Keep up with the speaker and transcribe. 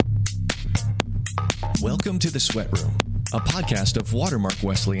Welcome to The Sweat Room, a podcast of Watermark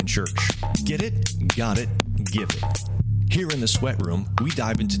Wesleyan Church. Get it? Got it? Give it. Here in The Sweat Room, we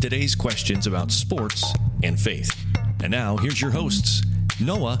dive into today's questions about sports and faith. And now, here's your hosts,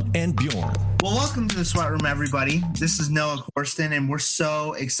 Noah and Bjorn. Well, welcome to The Sweat Room, everybody. This is Noah Corsten, and we're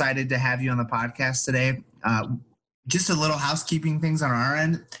so excited to have you on the podcast today. Just a little housekeeping things on our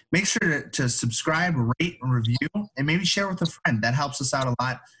end. Make sure to subscribe, rate, and review, and maybe share with a friend. That helps us out a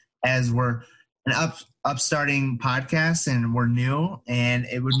lot as we're an upstarting podcast and we're new, and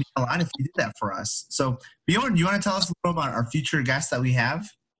it would mean a lot if you did that for us. So, Bjorn, do you want to tell us a little about our future guests that we have?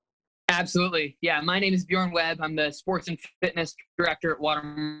 Absolutely. Yeah, my name is Bjorn Webb. I'm the Sports and Fitness Director at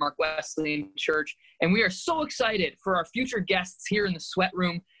Watermark Wesleyan Church, and we are so excited for our future guests here in the Sweat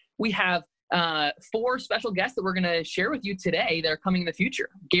Room. We have 4 special guests that we're going to share with you today that are coming in the future.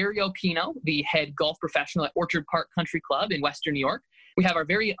 Gary Okino, the head golf professional at Orchard Park Country Club in Western New York. We have our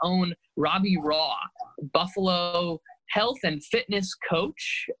very own Robbie Raw, Buffalo health and fitness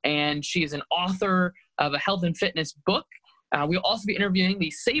coach, and she is an author of a health and fitness book. We'll also be interviewing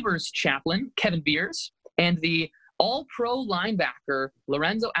the Sabres chaplain, Kevin Beers, and the all-pro linebacker,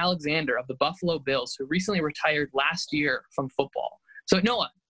 Lorenzo Alexander of the Buffalo Bills, who recently retired last year from football. So,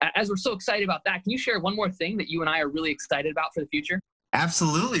 Noah, as we're so excited about that, can you share one more thing that you and I are really excited about for the future?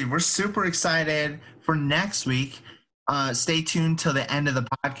 Absolutely. We're super excited for next week. Stay tuned till the end of the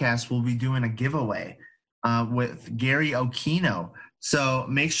podcast. We'll be doing a giveaway with Gary Okino. So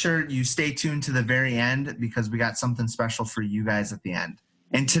make sure you stay tuned to the very end because we got something special for you guys at the end.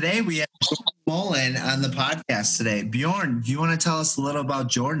 And today we have Mullen on the podcast today. Bjorn, do you want to tell us a little about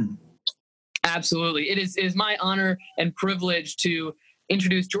Jordan? Absolutely. It is my honor and privilege to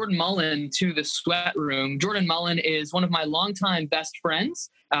introduce Jordan Mullen to the Sweat Room. Jordan Mullen is one of my longtime best friends.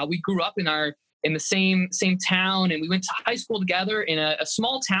 We grew up in the same town, and we went to high school together in a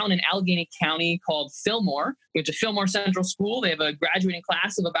small town in Allegheny County called Fillmore. We went to Fillmore Central School. They have a graduating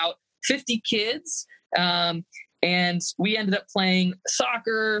class of about 50 kids, and we ended up playing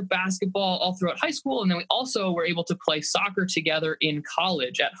soccer, basketball all throughout high school, and then we also were able to play soccer together in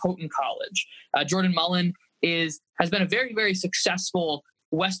college at Houghton College. Jordan Mullen has been a very, very successful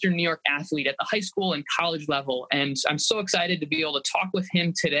Western New York athlete at the high school and college level, and I'm so excited to be able to talk with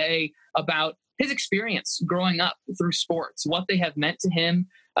him today about his experience growing up through sports, what they have meant to him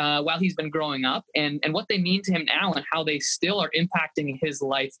while he's been growing up, and what they mean to him now and how they still are impacting his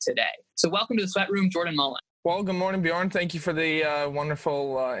life today. So welcome to the Sweat Room, Jordan Mullen. Well, good morning, Bjorn. Thank you for the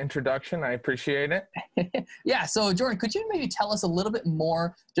wonderful introduction. I appreciate it. Yeah. So, Jordan, could you maybe tell us a little bit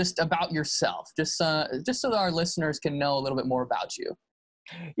more just about yourself, just so that our listeners can know a little bit more about you?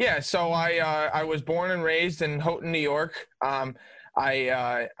 Yeah. So I was born and raised in Houghton, New York.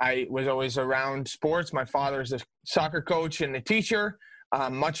 I was always around sports. My father's a soccer coach and a teacher.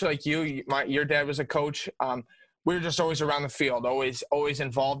 Much like you, your dad was a coach. We were just always around the field, always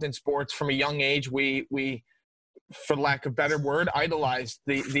involved in sports from a young age. We, for lack of a better word, idolized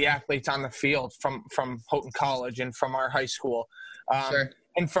the athletes on the field from Houghton College and from our high school. Sure.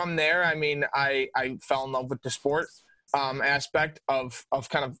 And from there, I mean, I fell in love with the sport aspect of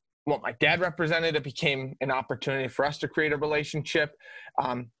kind of what my dad represented. It became an opportunity for us to create a relationship.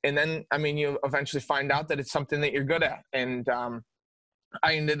 And then, I mean, you eventually find out that it's something that you're good at. And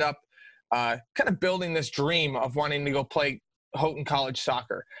I ended up kind of building this dream of wanting to go play Houghton College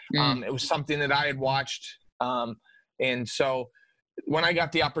soccer. It was something that I had watched. And so when I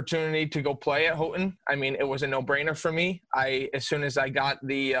got the opportunity to go play at Houghton, I mean, it was a no-brainer for me. As soon as I got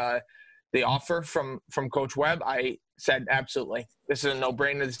the offer from Coach Webb, I said, absolutely, this is a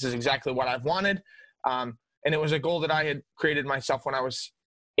no-brainer. This is exactly what I've wanted. And it was a goal that I had created myself when I was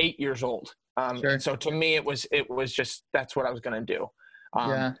 8 years old. Sure. And so to me, it was just, that's what I was going to do.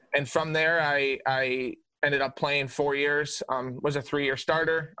 And from there, I ended up playing 4 years, was a 3-year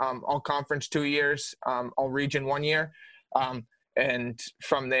starter, all conference 2 years, all region 1 year. And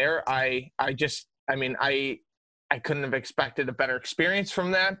from there, I couldn't have expected a better experience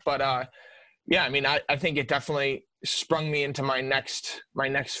from that. But yeah, I mean, I think it definitely sprung me into my next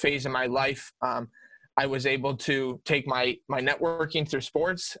phase in my life. I was able to take my networking through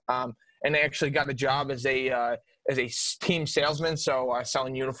sports, and I actually got a job as a team salesman. So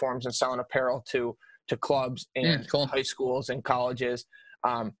selling uniforms and selling apparel to clubs and cool. high schools and colleges.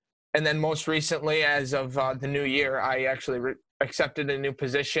 And then most recently, as of the new year, I actually accepted a new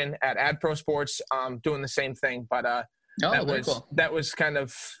position at AdPro Sports, doing the same thing. But that was kind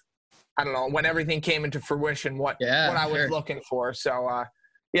of, I don't know, when everything came into fruition, what I was looking for. So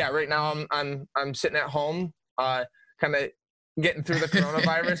yeah, right now I'm sitting at home, kind of getting through the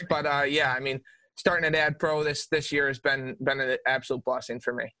coronavirus. But yeah, I mean, starting at AdPro this year has been an absolute blessing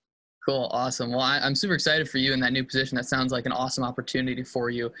for me. Cool. Awesome. Well, I'm super excited for you in that new position. That sounds like an awesome opportunity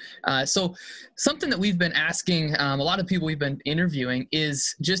for you. So something that we've been asking a lot of people we've been interviewing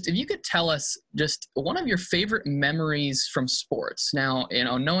is just if you could tell us just one of your favorite memories from sports. Now,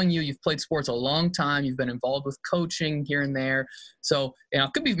 knowing you've played sports a long time, you've been involved with coaching here and there. So,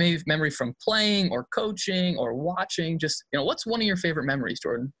 it could be maybe memory from playing or coaching or watching. Just, what's one of your favorite memories,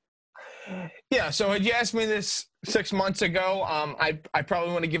 Jordan? Yeah, so had you asked me this 6 months ago, I probably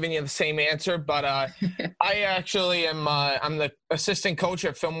wouldn't have given you the same answer, but I actually am I'm the assistant coach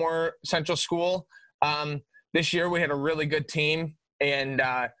at Fillmore Central School. This year we had a really good team, and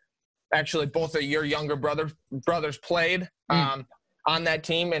actually both of your younger brothers played on that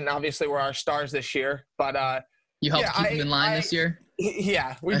team, and obviously we're our stars this year. But you helped keep them in line this year?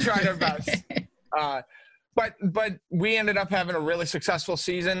 Yeah, we tried our best. But we ended up having a really successful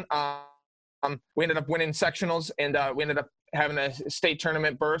season. We ended up winning sectionals, and we ended up having a state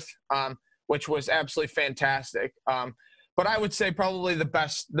tournament berth, which was absolutely fantastic. But I would say probably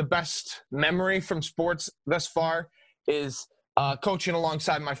the best memory from sports thus far is coaching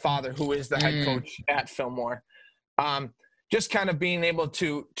alongside my father, who is the head coach at Fillmore. Just kind of being able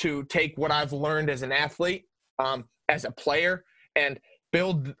to take what I've learned as an athlete, as a player, and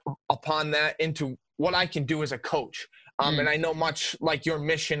build upon that into what I can do as a coach. And I know, much like your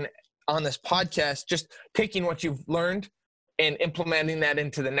mission on this podcast, just taking what you've learned and implementing that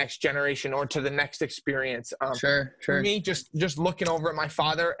into the next generation or to the next experience. Sure. For me, just looking over at my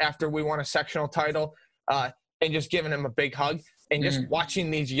father after we won a sectional title, and just giving him a big hug, and just watching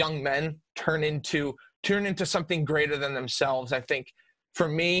these young men turn into something greater than themselves. I think for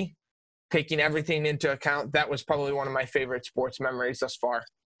me, taking everything into account, that was probably one of my favorite sports memories thus far.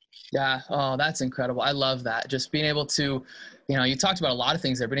 Yeah. Oh, that's incredible. I love that. Just being able to, you talked about a lot of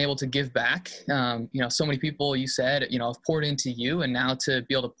things there, being able to give back. So many people, you said, have poured into you, and now to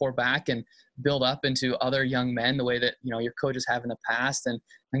be able to pour back and build up into other young men the way that, your coaches have in the past, and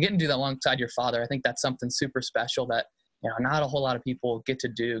getting to do that alongside your father. I think that's something super special that, not a whole lot of people get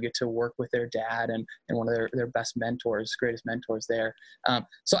to work with their dad and one of their best mentors, greatest mentors there.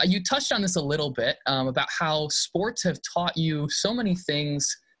 So you touched on this a little bit about how sports have taught you so many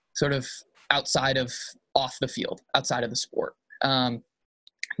things sort of outside of off the field, outside of the sport,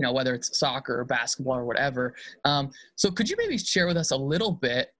 whether it's soccer or basketball or whatever. So could you maybe share with us a little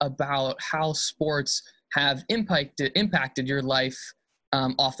bit about how sports have impacted your life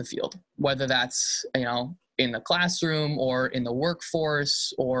off the field, whether that's, in the classroom or in the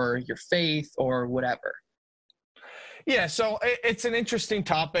workforce or your faith or whatever? Yeah, so it's an interesting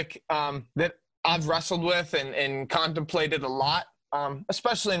topic that I've wrestled with and contemplated a lot.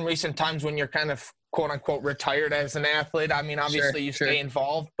 Especially in recent times when you're kind of quote unquote retired as an athlete. I mean, obviously you stay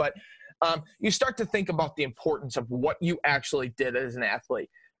involved, but you start to think about the importance of what you actually did as an athlete.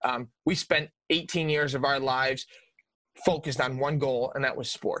 We spent 18 years of our lives focused on one goal, and that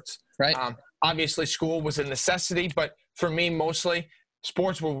was sports. Right. Obviously school was a necessity, but for me, mostly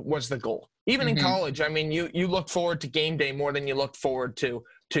sports was the goal. Even in college, I mean, you look forward to game day more than you looked forward to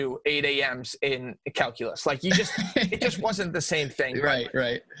 8 a.m.s in calculus. Like it just wasn't the same thing.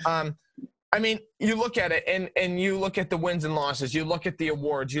 Right. I mean, you look at it and you look at the wins and losses, you look at the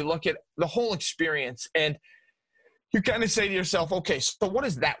awards, you look at the whole experience, and you kind of say to yourself, okay, so what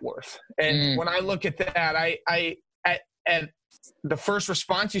is that worth? And when I look at that, I at the first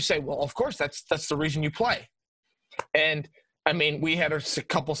response, you say, well, of course, that's the reason you play. And I mean, we had a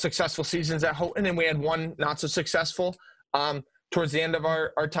couple successful seasons at Houghton, and we had one not so successful towards the end of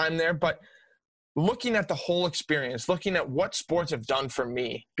our time there. But looking at the whole experience, looking at what sports have done for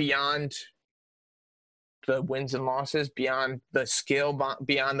me beyond the wins and losses, beyond the skill,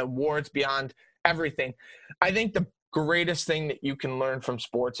 beyond the awards, beyond everything, I think the greatest thing that you can learn from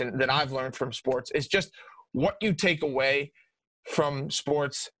sports, and that I've learned from sports, is just what you take away from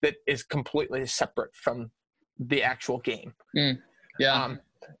sports that is completely separate from the actual game.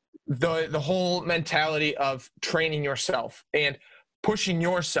 The whole mentality of training yourself and pushing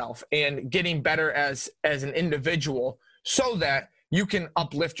yourself and getting better as an individual, so that you can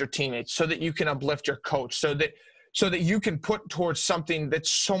uplift your teammates, so that you can uplift your coach, so that you can put towards something that's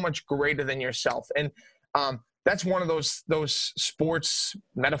so much greater than yourself. And that's one of those sports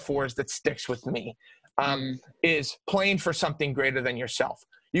metaphors that sticks with me, is playing for something greater than yourself.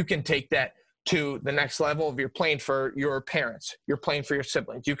 You can take that to the next level of you're playing for your parents, you're playing for your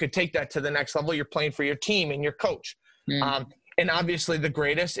siblings. You could take that to the next level, you're playing for your team and your coach. And obviously the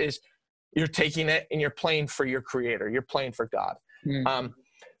greatest is you're taking it and you're playing for your creator, you're playing for God.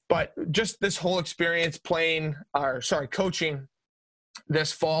 But just this whole experience coaching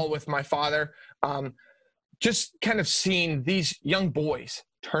this fall with my father, just kind of seeing these young boys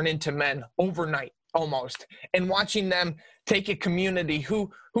turn into men overnight almost, and watching them take a community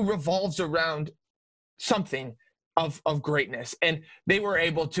who revolves around something of greatness, and they were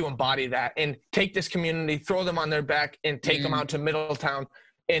able to embody that and take this community, throw them on their back, and take them out to Middletown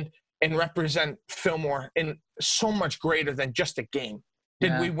and represent Fillmore in so much greater than just a game.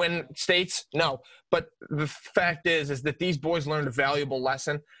 Did we win states? No. But the fact is that these boys learned a valuable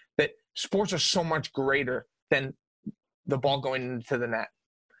lesson that sports are so much greater than the ball going into the net.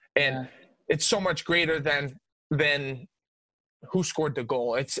 And it's so much greater than who scored the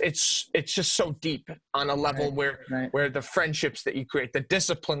goal. It's just so deep on a level where the friendships that you create, the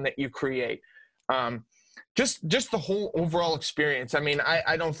discipline that you create, just the whole overall experience. I mean,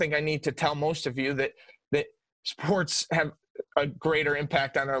 I don't think I need to tell most of you that sports have a greater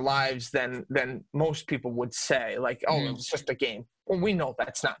impact on our lives than most people would say. Like, oh, it was just a game. Well, we know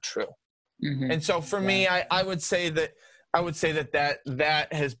that's not true. And so for me, I would say that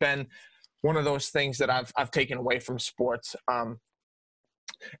has been one of those things that I've taken away from sports.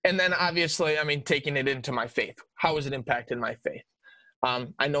 And then obviously, I mean, taking it into my faith. How has it impacted my faith?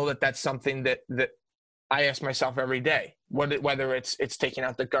 I know that that's something that I ask myself every day, whether it's taking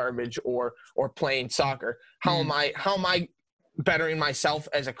out the garbage or playing soccer. How am I bettering myself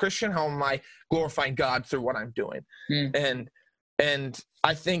as a Christian? How am I glorifying God through what I'm doing? And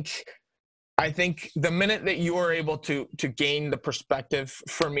I think the minute that you are able to gain the perspective,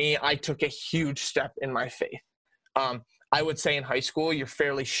 for me, I took a huge step in my faith. I would say in high school, you're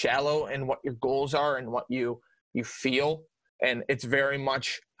fairly shallow in what your goals are and what you feel. And it's very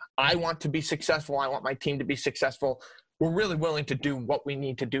much, I want to be successful. I want my team to be successful. We're really willing to do what we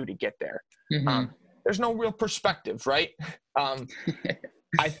need to do to get there. There's no real perspective, right?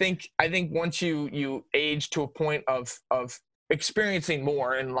 I think once you age to a point of experiencing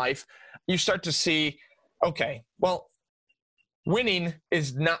more in life, you start to see, okay, well, winning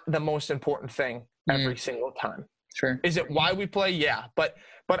is not the most important thing every single time. Sure. Is it why we play? Yeah. But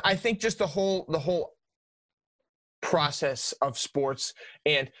I think just the whole process of sports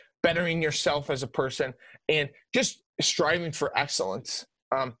and bettering yourself as a person and just striving for excellence,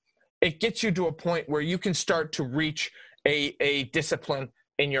 it gets you to a point where you can start to reach a discipline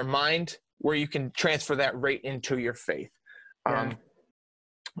in your mind where you can transfer that right into your faith.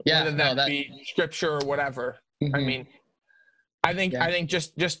 Whether that be scripture or whatever. I mean, I think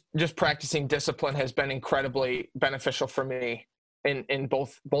just practicing discipline has been incredibly beneficial for me in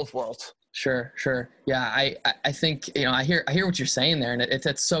both worlds. Sure. Yeah. I think, I hear what you're saying there, and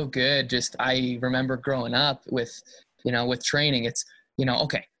it's so good. Just, I remember growing up with training, it's,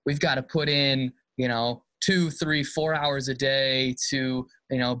 okay, we've got to put in, 2, 3, 4 hours a day to,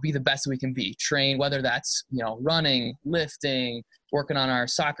 be the best we can be. Train, whether that's, running, lifting, working on our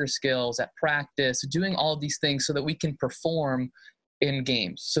soccer skills at practice, doing all of these things so that we can perform in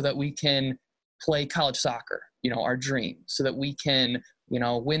games, so that we can play college soccer, our dream, so that we can,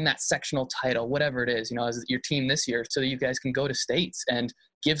 win that sectional title, whatever it is, as your team this year, so that you guys can go to states and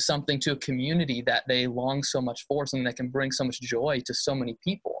give something to a community that they long so much for, something that can bring so much joy to so many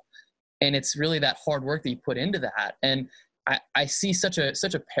people. And it's really that hard work that you put into that. And I see such a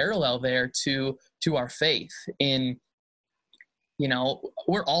parallel there to our faith in,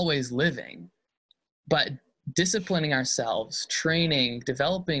 we're always living, but disciplining ourselves, training,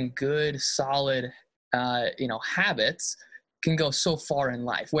 developing good, solid, habits can go so far in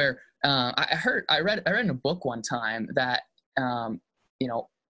life. Where I read in a book one time that,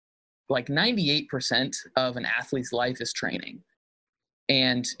 like 98% of an athlete's life is training.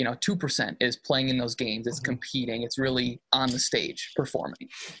 And, 2% is playing in those games. It's competing. It's really on the stage performing.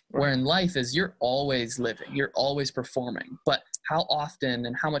 Where in life is you're always living. You're always performing. But how often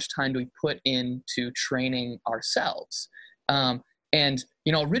and how much time do we put into training ourselves? And,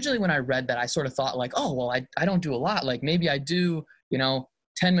 originally when I read that, I sort of thought like, oh, well, I don't do a lot. Like maybe I do, 10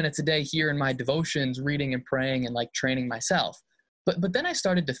 minutes a day here in my devotions, reading and praying and like training myself. But then I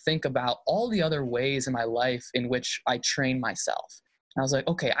started to think about all the other ways in my life in which I train myself. And I was like,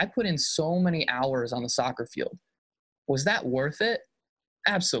 okay, I put in so many hours on the soccer field. Was that worth it?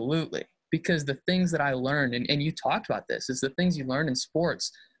 Absolutely. Because the things that I learned, and you talked about this, is the things you learn in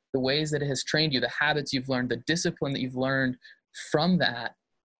sports, the ways that it has trained you, the habits you've learned, the discipline that you've learned from that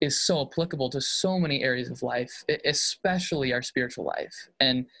is so applicable to so many areas of life, especially our spiritual life.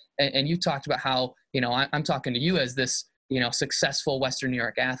 And you talked about how, I'm talking to you as this, successful Western New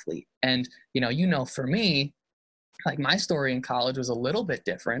York athlete. And, for me, like my story in college was a little bit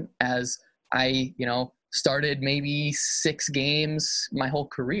different as I, started maybe 6 games my whole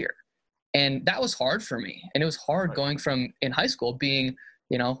career. And that was hard for me. And it was hard going from in high school being,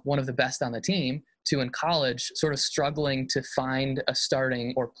 one of the best on the team to in college, sort of struggling to find a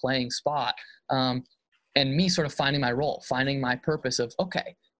starting or playing spot. And me sort of finding my role, finding my purpose of,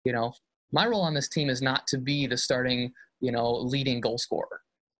 okay, my role on this team is not to be the starting, leading goal scorer.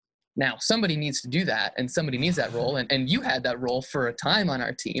 Now, somebody needs to do that, and somebody needs that role, and you had that role for a time on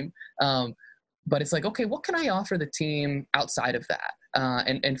our team. But it's like, okay, what can I offer the team outside of that?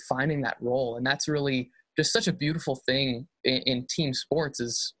 And finding that role. And that's really just such a beautiful thing in team sports,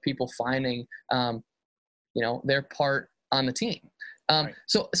 is people finding, their part on the team. Right.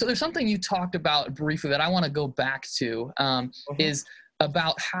 So there's something you talked about briefly that I want to go back to, is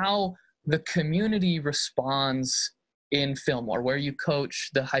about how the community responds in Fillmore, where you coach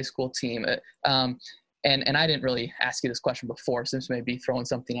the high school team. And I didn't really ask you this question before, so this may be throwing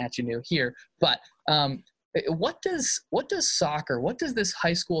something at you new here, but what does soccer, what does this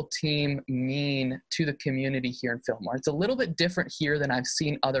high school team mean to the community here in Fillmore? It's a little bit different here than I've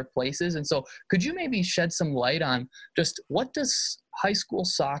seen other places. And so could you maybe shed some light on just what does high school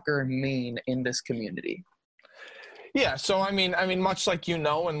soccer mean in this community? Yeah. So, I mean, much like,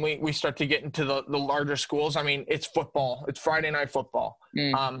 when we start to get into the larger schools, it's football. It's Friday night football.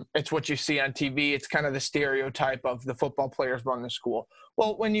 It's what you see on TV. It's kind of the stereotype of the football players run the school.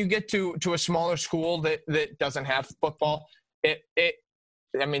 Well, when you get to a smaller school that doesn't have football, you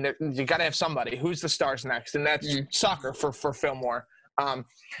got to have somebody. Who's the stars next? And that's soccer for Fillmore.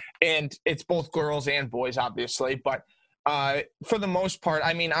 And it's both girls and boys, obviously, but for the most part,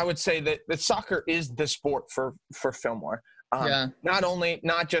 I would say that soccer is the sport for Fillmore.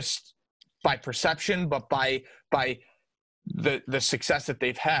 Not just by perception, but by the success that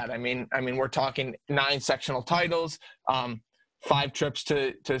they've had. We're talking 9 sectional titles, 5 trips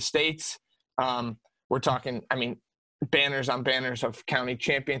to states. We're talking, banners on banners of county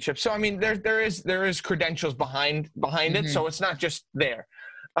championships. So there is credentials behind it. So it's not just there.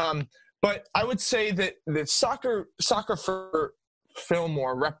 But I would say that soccer for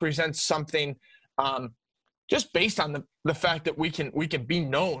Fillmore represents something just based on the fact that we can be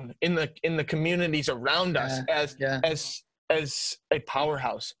known in the communities around us as a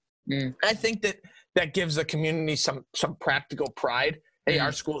powerhouse. I think that gives the community some practical pride. Hey,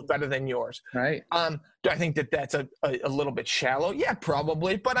 our school is better than yours. Right. Do I think that's a little bit shallow? Yeah,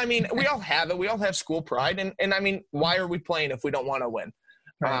 probably. But we all have it. We all have school pride. And why are we playing if we don't want to win?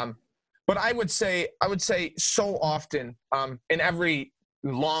 Right. But I would say so often in every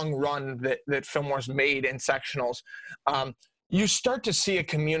long run that Fillmore's made in sectionals, you start to see a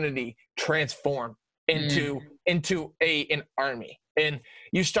community transform into an army, and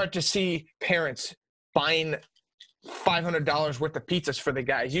you start to see parents buying $500 worth of pizzas for the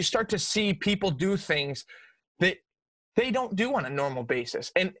guys. You start to see people do things that they don't do on a normal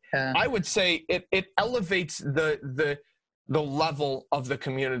basis, and I would say it elevates the level of the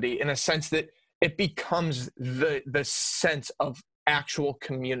community in a sense that it becomes the sense of actual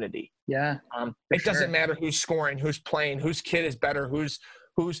community. Yeah. It doesn't matter who's scoring, who's playing, whose kid is better, who's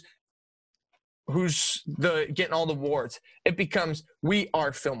getting all the awards. It becomes, we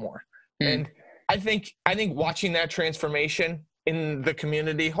are Fillmore. And I think watching that transformation in the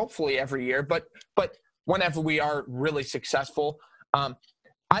community, hopefully every year, but whenever we are really successful,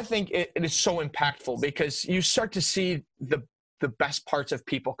 I think it is so impactful because you start to see the best parts of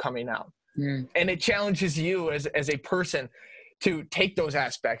people coming out. And it challenges you as a person to take those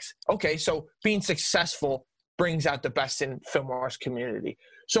aspects. Okay, so being successful brings out the best in Fillmore's community.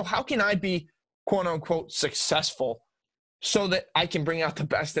 So how can I be, quote unquote, successful so that I can bring out the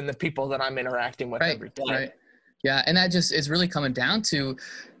best in the people that I'm interacting with every day? Right. Yeah, and that just is really coming down to,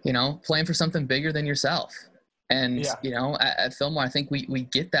 playing for something bigger than yourself. And, at Fillmore, I think we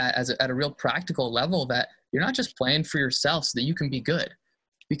get that at a real practical level, that you're not just playing for yourself so that you can be good,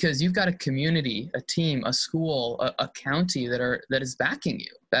 because you've got a community, a team, a school, a county that is backing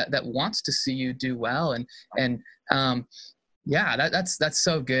you, that wants to see you do well. That's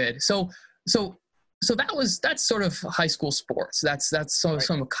so good. So that's sort of high school sports. That's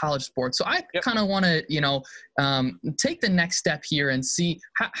some of college sports. So I kind of want to, take the next step here and see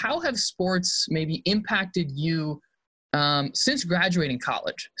how have sports maybe impacted you since graduating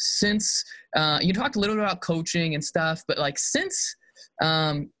college, since you talked a little bit about coaching and stuff, but since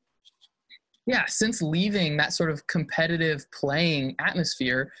leaving that sort of competitive playing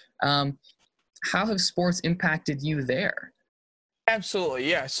atmosphere, how have sports impacted you there? Absolutely.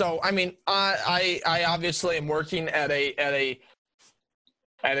 Yeah. So, I obviously am working in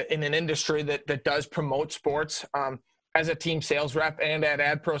an industry that does promote sports, as a team sales rep, and at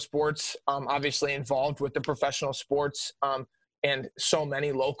AdPro Sports, obviously involved with the professional sports, and so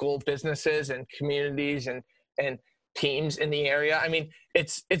many local businesses and communities and teams in the area. I mean,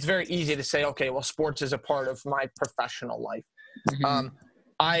 it's very easy to say, okay, well, sports is a part of my professional life. Mm-hmm.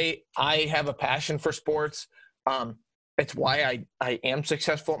 I have a passion for sports. It's why I am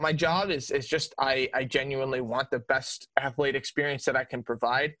successful at my job is just I genuinely want the best athlete experience that I can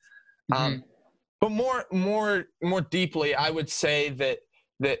provide. Mm-hmm. But more deeply, I would say that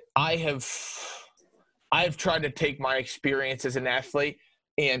I've tried to take my experience as an athlete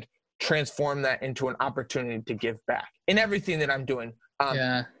and transform that into an opportunity to give back in everything that I'm doing.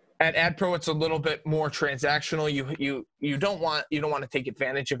 At AdPro, it's a little bit more transactional. You don't want to take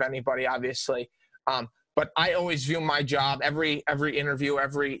advantage of anybody, obviously. But I always view my job, every interview,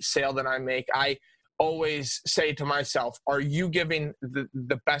 every sale that I make, I always say to myself, are you giving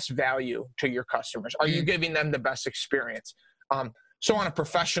the best value to your customers? Are you giving them the best experience? So on a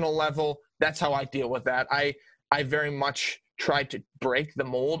professional level, that's how I deal with that. I very much try to break the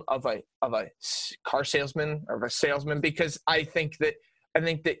mold of a car salesman or of a salesman, because I think that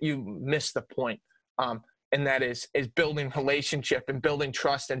you miss the point. And that is building relationship and building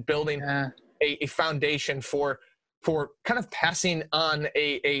trust and building a foundation for kind of passing on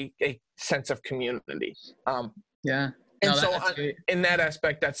a sense of community. And so in that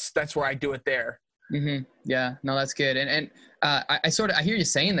aspect, that's where I do it there. Mm-hmm. Yeah, no, that's good. And I hear you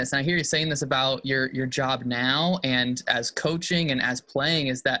saying this, and I hear you saying this about your job now and as coaching and as playing,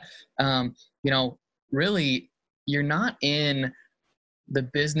 is that, really you're not in the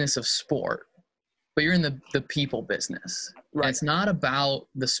business of sport, but you're in the people business. Right. And it's not about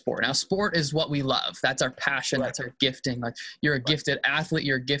the sport. Now, sport is what we love. That's our passion. Right. That's our gifting. Like, you're a gifted athlete.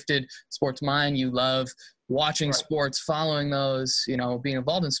 You're a gifted sports mind. You love watching sports, following those, being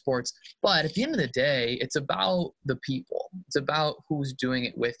involved in sports. But at the end of the day, it's about the people. It's about who's doing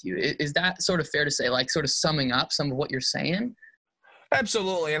it with you. Is that sort of fair to say, like, sort of summing up some of what you're saying?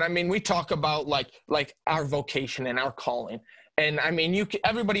 Absolutely. And I mean, we talk about like our vocation and our calling. And I mean,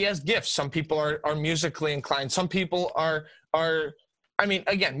 everybody has gifts. Some people are musically inclined. Some people are, I mean,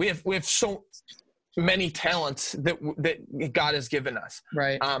 again, we have so many talents that God has given us.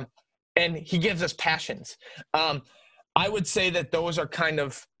 Right. And he gives us passions. I would say that those are kind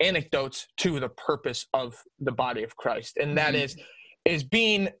of anecdotes to the purpose of the body of Christ. And that is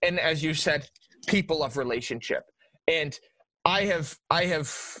being, and as you said, people of relationship. And I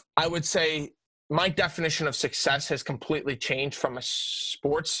would say my definition of success has completely changed from a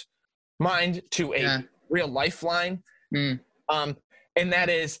sports mind to a real lifeline. And that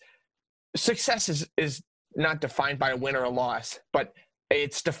is, success is not defined by a win or a loss, but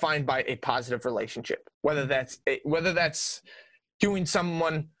it's defined by a positive relationship, whether that's doing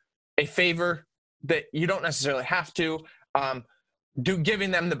someone a favor that you don't necessarily have to, giving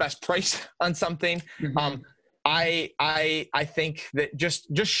them the best price on something. I think that just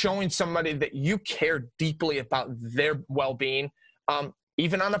showing somebody that you care deeply about their well-being,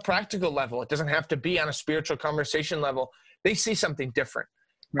 even on a practical level, it doesn't have to be on a spiritual conversation level. They see something different.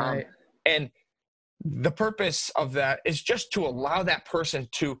 Right. And the purpose of that is just to allow that person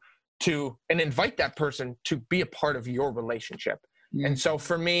to and invite that person to be a part of your relationship. And so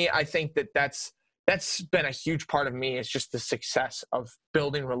for me, I think that's been a huge part of me, is just the success of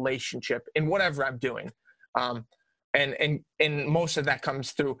building relationship in whatever I'm doing. And most of that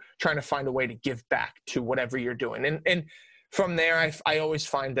comes through trying to find a way to give back to whatever you're doing. And from there, I always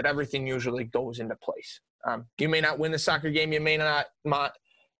find that everything usually goes into place. You may not win the soccer game, you may not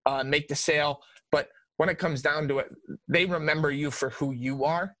make the sale, but when it comes down to it, they remember you for who you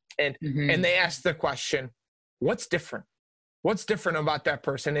are. And they ask the question, what's different? What's different about that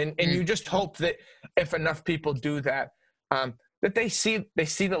person? And you just hope that if enough people do that, that they see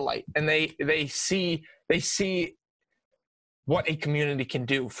the light, and they see what a community can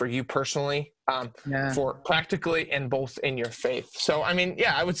do for you personally, for practically, and both in your faith. So, I mean,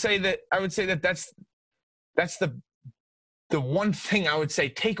 I would say that's the one thing I would say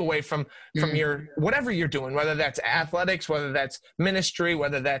take away from your, whatever you're doing, whether that's athletics, whether that's ministry,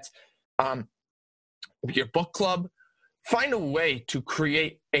 whether that's your book club. Find a way to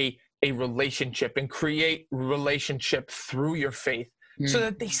create a relationship, and create relationship through your faith, so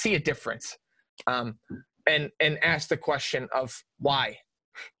that they see a difference, and ask the question of why.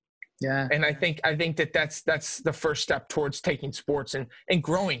 And I think that's the first step towards taking sports and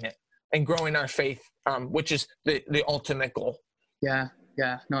growing it, and growing our faith, which is the ultimate goal. No,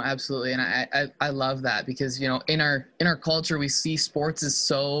 absolutely. And I love that, because in our culture, we see sports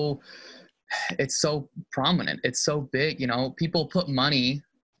as it's so prominent, it's so big. People put money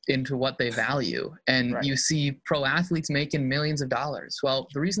into what they value, and you see pro athletes making millions of dollars. Well,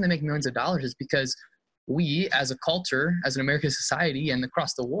 the reason they make millions of dollars is because we, as a culture, as an American society, and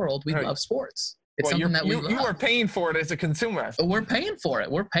across the world, we love sports. something that we love. You are paying for it as a consumer. We're paying for it.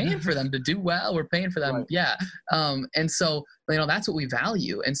 We're paying for them to do well. We're paying for them. Right. Yeah. And so, that's what we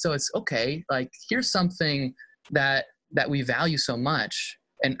value. And so it's okay. Like, here's something that we value so much.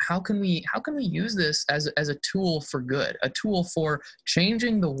 And how can we use this as a tool for good, a tool for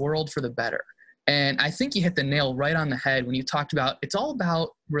changing the world for the better? And I think you hit the nail right on the head when you talked about, it's all about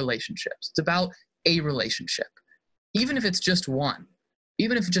relationships. It's about a relationship. Even if it's just one.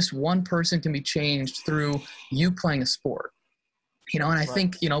 Even if just one person can be changed through you playing a sport, and I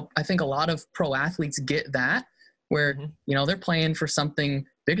think, I think a lot of pro athletes get that where, they're playing for something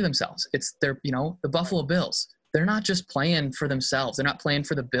bigger themselves. It's the Buffalo Bills. They're not just playing for themselves. They're not playing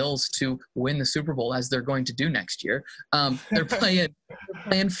for the Bills to win the Super Bowl as they're going to do next year. They're playing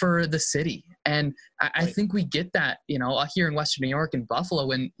for the city. And I think we get that, here in Western New York and Buffalo,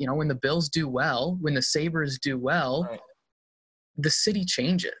 when the Bills do well, when the Sabres do well, the city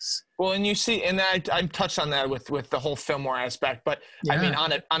changes. Well, and you see, and I touched on that with the whole Fillmore aspect, but I mean,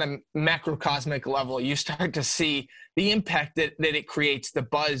 on a macrocosmic level, you start to see the impact that it creates, the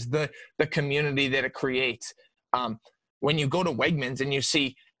buzz, the community that it creates. When you go to Wegmans and you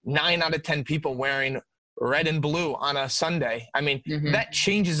see 9 out of 10 people wearing red and blue on a Sunday, I mean, that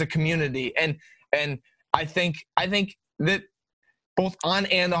changes a community. And I think that both on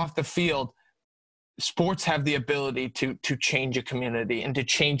and off the field, sports have the ability to change a community and to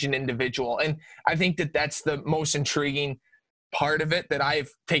change an individual. And I think that's the most intriguing part of it that I've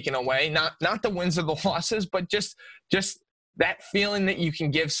taken away. Not the wins or the losses, but just that feeling that you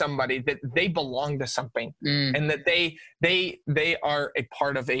can give somebody that they belong to something and that they are a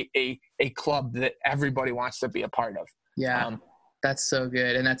part of a club that everybody wants to be a part of. Yeah. That's so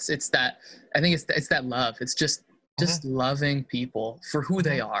good. And I think it's that love. It's just loving people for who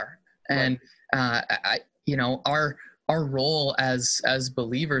they are. And our role as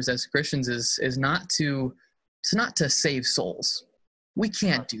believers, as Christians is not to save souls. We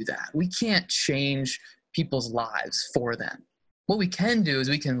can't do that. We can't change people's lives for them. What we can do is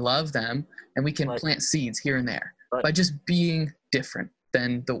we can love them and we can plant seeds here and there by just being different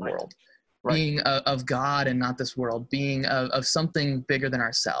than the world, being of God and not this world, being of something bigger than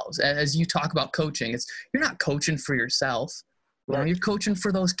ourselves. As you talk about coaching, you're not coaching for yourself. You're coaching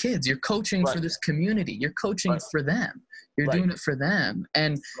for those kids. You're coaching for this community. You're coaching for them. You're doing it for them.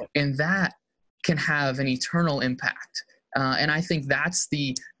 And that can have an eternal impact. And I think that's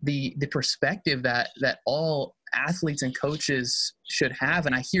the perspective that all athletes and coaches should have.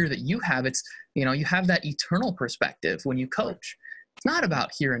 And I hear that you have you have that eternal perspective when you coach. It's not about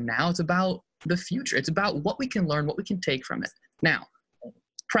here and now. It's about the future. It's about what we can learn, what we can take from it. Now,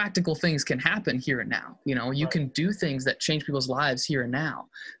 practical things can happen here and now. You can do things that change people's lives here and now,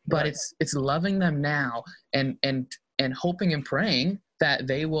 but it's loving them now and hoping and praying that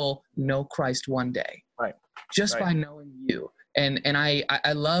they will know Christ one day, just by knowing you. And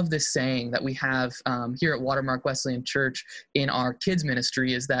I love this saying that we have here at Watermark Wesleyan Church in our kids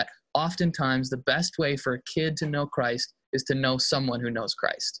ministry is that oftentimes the best way for a kid to know Christ is to know someone who knows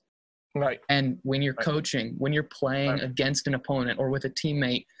Christ. Right. And when you're coaching, when you're playing against an opponent or with a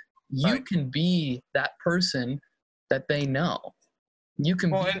teammate, you can be that person that they know. You can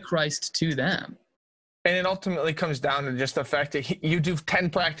be Christ to them. And it ultimately comes down to just the fact that you do 10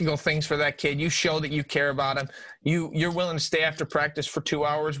 practical things for that kid. You show that you care about him. You're willing to stay after practice for 2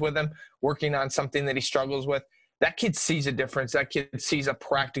 hours with him, working on something that he struggles with. That kid sees a difference. That kid sees a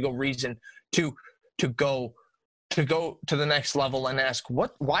practical reason to go to the next level and ask,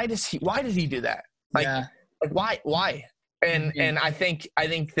 why does he do that? Why? And I think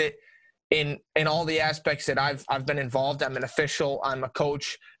that in all the aspects that I've been involved, I'm an official, I'm a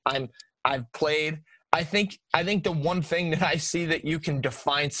coach, I've played. I think the one thing that I see that you can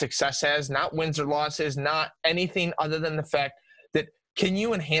define success as, not wins or losses, not anything other than the fact that can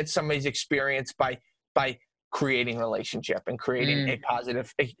you enhance somebody's experience by creating relationship and creating a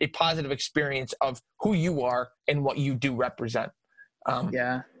positive experience of who you are and what you do represent.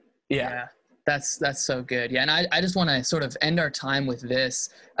 That's so good. Yeah. And I just want to sort of end our time with this,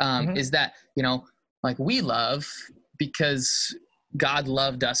 is that, we love because God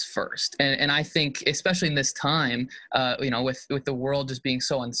loved us first. And I think, especially in this time, with the world just being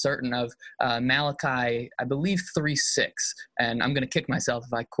so uncertain of Malachi, I believe 3:6, and I'm going to kick myself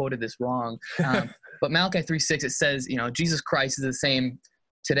if I quoted this wrong. But Malachi 3:6, it says, Jesus Christ is the same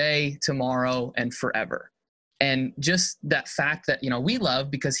today, tomorrow, and forever. And just that fact that, we love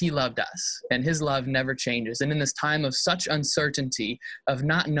because he loved us and his love never changes. And in this time of such uncertainty of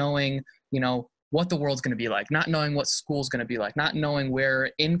not knowing, what the world's going to be like, not knowing what school's going to be like, not knowing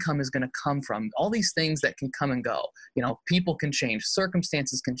where income is going to come from, all these things that can come and go. People can change,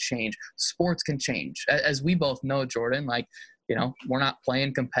 circumstances can change, sports can change. As we both know, Jordan, we're not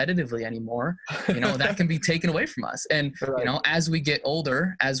playing competitively anymore. That can be taken away from us. And, Right. As we get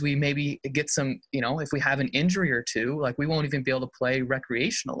older, as we maybe get some, if we have an injury or two, we won't even be able to play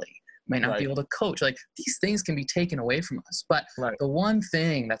recreationally. Might not be able to coach. These things can be taken away from us. But the one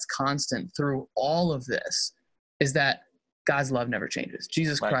thing that's constant through all of this is that God's love never changes.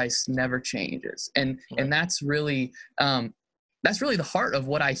 Jesus Christ never changes. And that's really the heart of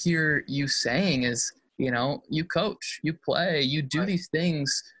what I hear you saying is, you coach, you play, you do these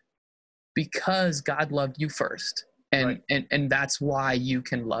things because God loved you first. And that's why you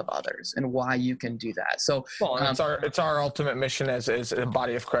can love others and why you can do that. So it's our ultimate mission as a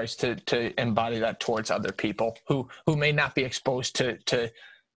body of Christ to embody that towards other people who may not be exposed to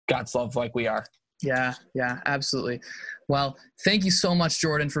God's love like we are. Yeah, absolutely. Well, thank you so much,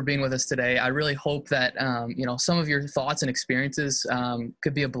 Jordan, for being with us today. I really hope that, some of your thoughts and experiences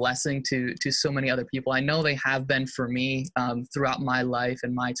could be a blessing to so many other people. I know they have been for me throughout my life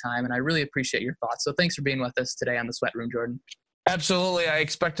and my time, and I really appreciate your thoughts. So thanks for being with us today on the Sweat Room, Jordan. Absolutely. I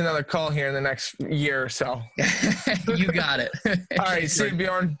expect another call here in the next year or so. You got it. All right. See you,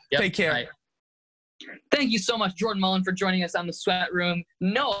 Bjorn. Yep. Take care. Bye. Thank you so much, Jordan Mullen, for joining us on the Sweat Room.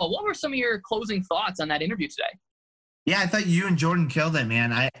 Noah, what were some of your closing thoughts on that interview today? Yeah, I thought you and Jordan killed it,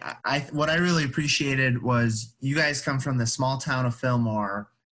 man. What I really appreciated was you guys come from the small town of Fillmore,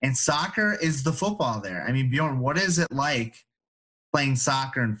 and soccer is the football there. I mean, Bjorn, what is it like playing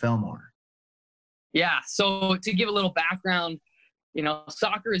soccer in Fillmore? Yeah, so to give a little background,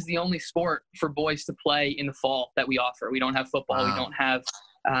 soccer is the only sport for boys to play in the fall that we offer. We don't have football. Wow. We don't have,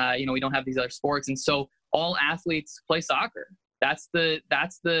 we don't have these other sports, and so all athletes play soccer. That's the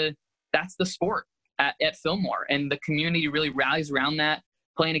sport at Fillmore, and the community really rallies around that.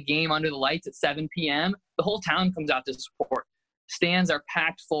 Playing a game under the lights at 7 p.m., the whole town comes out to support. Stands are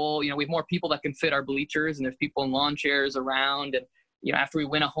packed full. We have more people that can fit our bleachers, and there's people in lawn chairs around. And after we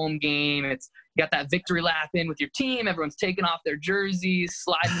win a home game, you got that victory lap in with your team. Everyone's taking off their jerseys,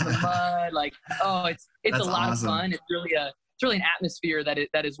 sliding in the mud. It's a lot of fun. It's really an atmosphere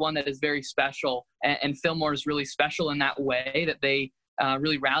that is one that is very special, and Fillmore is really special in that way that they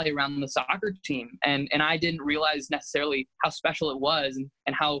really rally around the soccer team. And I didn't realize necessarily how special it was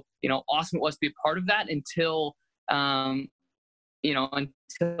and how awesome it was to be a part of that until I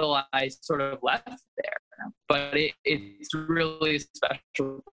sort of left there. But it's really a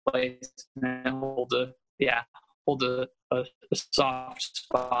special place, and I hold a soft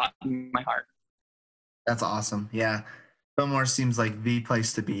spot in my heart. That's awesome. Yeah. Fillmore seems like the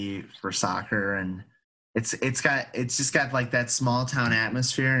place to be for soccer, and it's just got like that small town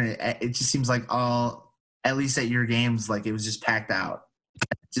atmosphere, and it just seems like at least at your games, like it was just packed out.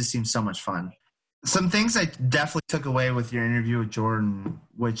 It just seems so much fun. Some things I definitely took away with your interview with Jordan,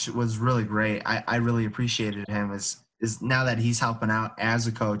 which was really great. I really appreciated him is now that he's helping out as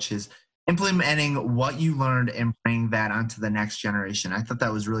a coach, is implementing what you learned and bringing that onto the next generation. I thought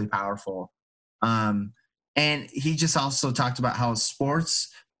that was really powerful. And he just also talked about how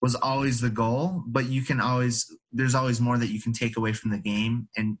sports was always the goal, but there's always more that you can take away from the game.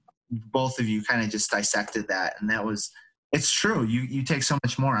 And both of you kind of just dissected that. And it's true. You take so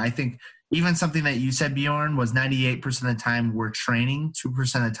much more. I think even something that you said, Bjorn, was 98% of the time we're training,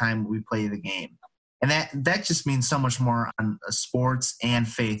 2% of the time we play the game. And that just means so much more on a sports and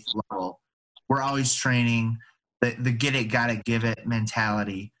faith level. We're always training, the get it, gotta give it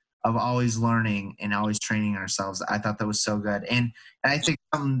mentality of always learning and always training ourselves. I thought that was so good. And I think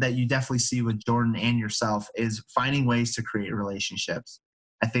something that you definitely see with Jordan and yourself is finding ways to create relationships.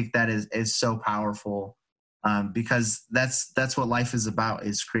 I think that is so powerful because that's what life is about,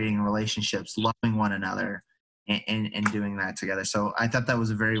 is creating relationships, loving one another, and doing that together. So I thought that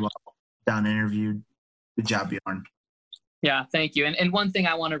was a very well done interview. Good job, Bjorn. Yeah, thank you. And one thing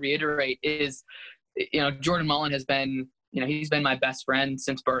I want to reiterate is, Jordan Mullen has been, he's been my best friend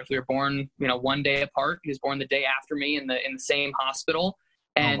since birth. We were born, one day apart. He was born the day after me in the same hospital.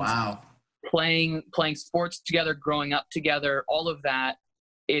 And oh, wow. Playing sports together, growing up together, all of that.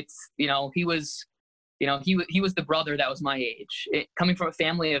 It's, he was the brother that was my age. Coming from a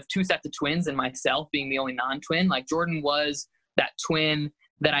family of two sets of twins and myself being the only non-twin, like Jordan was that twin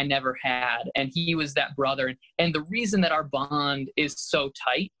that I never had. And he was that brother. And the reason that our bond is so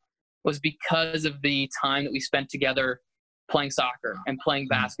tight was because of the time that we spent together playing soccer and playing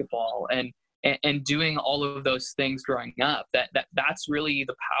basketball and doing all of those things growing up. That's really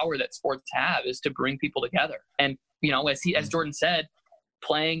the power that sports have, is to bring people together. And, as Jordan said,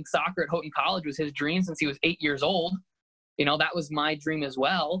 playing soccer at Houghton College was his dream since he was 8 years old. That was my dream as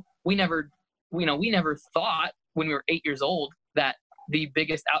well. We never thought when we were 8 years old that the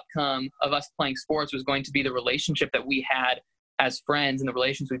biggest outcome of us playing sports was going to be the relationship that we had as friends and the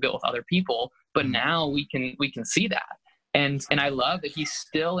relations we built with other people. But now we can see that. And I love that he's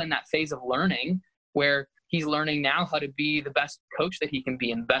still in that phase of learning where he's learning now how to be the best coach that he can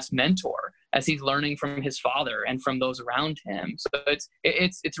be and the best mentor as he's learning from his father and from those around him. So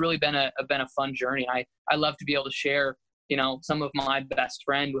it's really been a fun journey. I love to be able to share, some of my best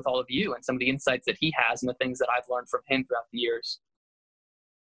friend with all of you and some of the insights that he has and the things that I've learned from him throughout the years.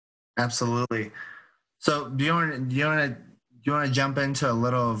 Absolutely. So do you want to jump into a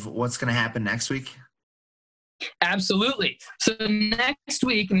little of what's going to happen next week? Absolutely. So next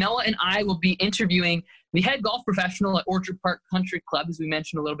week, Noah and I will be interviewing the head golf professional at Orchard Park Country Club, as we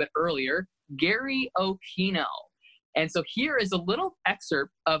mentioned a little bit earlier, Gary Okino. And so here is a little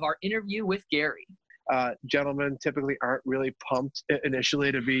excerpt of our interview with Gary. Gentlemen typically aren't really pumped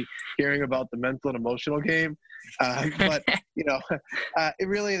initially to be hearing about the mental and emotional game. But, it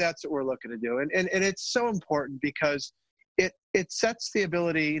really, that's what we're looking to do. And it's so important because it sets the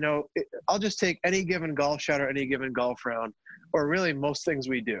ability, I'll just take any given golf shot or any given golf round, or really most things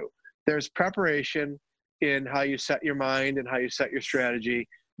we do. There's preparation in how you set your mind and how you set your strategy.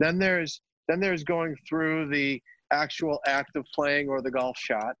 Then there's going through the actual act of playing or the golf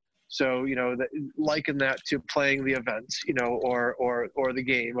shot. So, liken that to playing the event, or the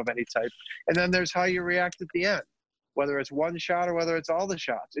game of any type. And then there's how you react at the end, whether it's one shot or whether it's all the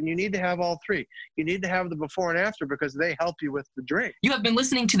shots. And you need to have all three. You need to have the before and after because they help you with the drink. You have been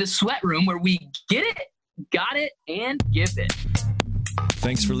listening to The Sweat Room, where we get it, got it, and give it.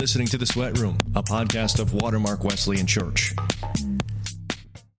 Thanks for listening to The Sweat Room, a podcast of Watermark Wesleyan Church.